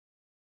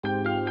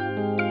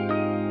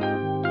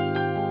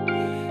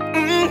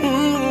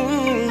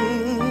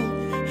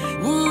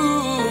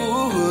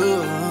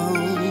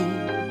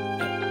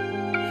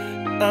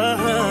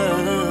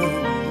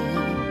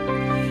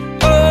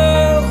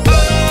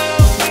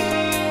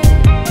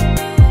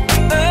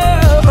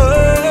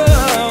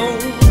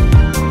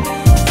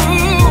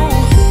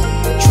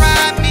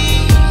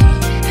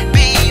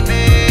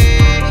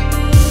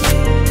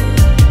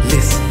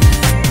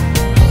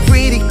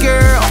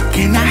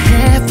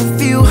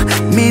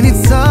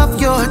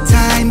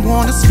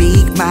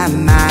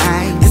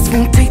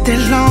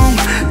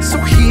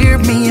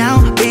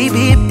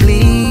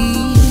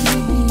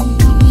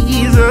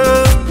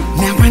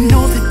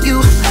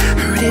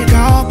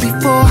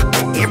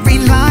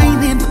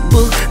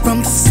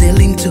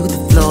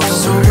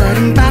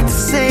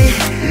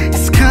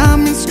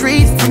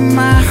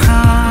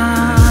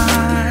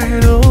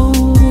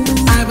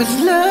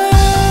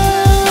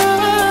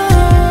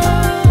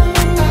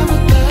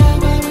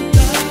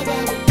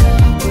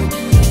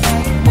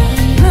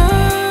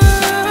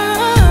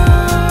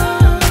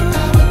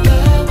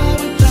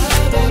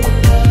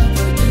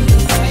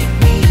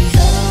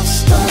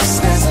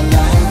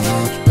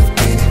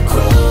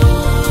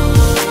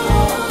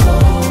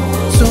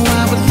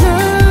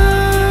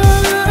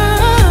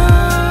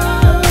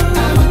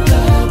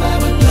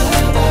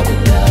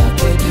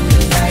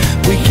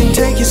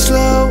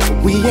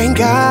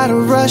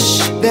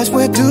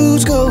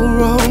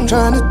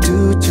trying to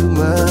do too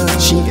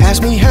much. She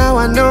asked me how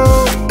I know,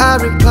 I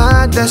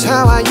replied, that's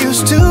how I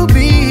used to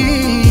be.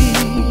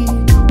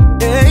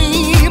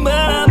 Hey, but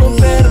I'm a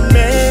better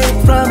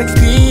man from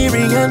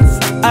experience.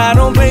 I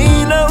don't play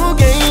no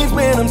games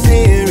when I'm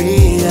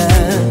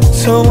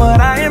serious. So what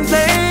I am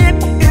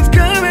saying is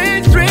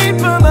coming straight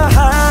from the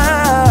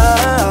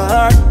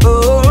heart.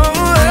 Oh,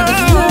 I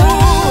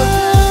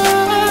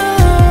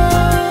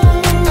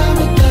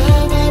would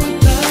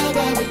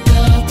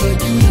love for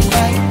you to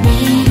like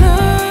me.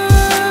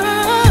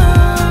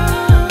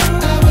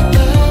 I would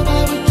love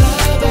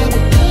for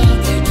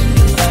you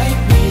to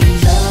like me.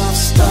 Love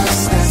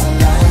starts as a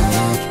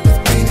light, but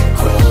then it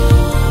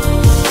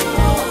grows.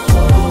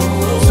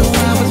 So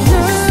I would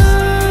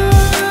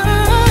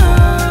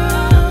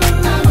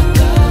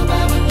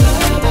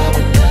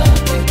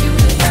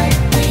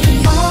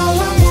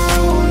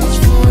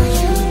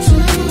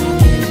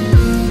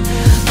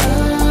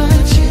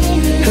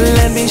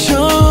let me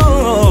show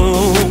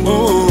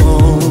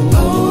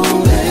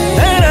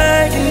that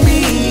I can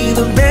be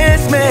the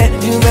best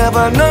man you've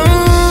ever known.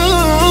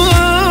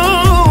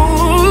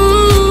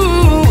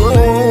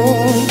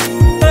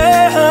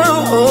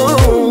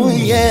 Oh,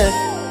 yeah.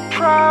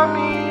 Try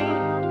me,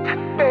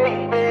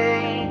 baby,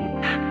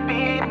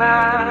 be my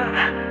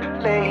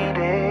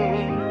lady.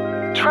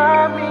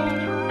 Try me,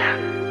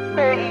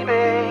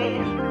 baby,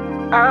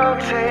 I'll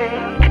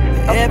take.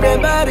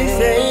 Everybody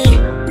say,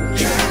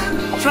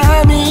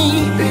 try me,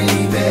 baby.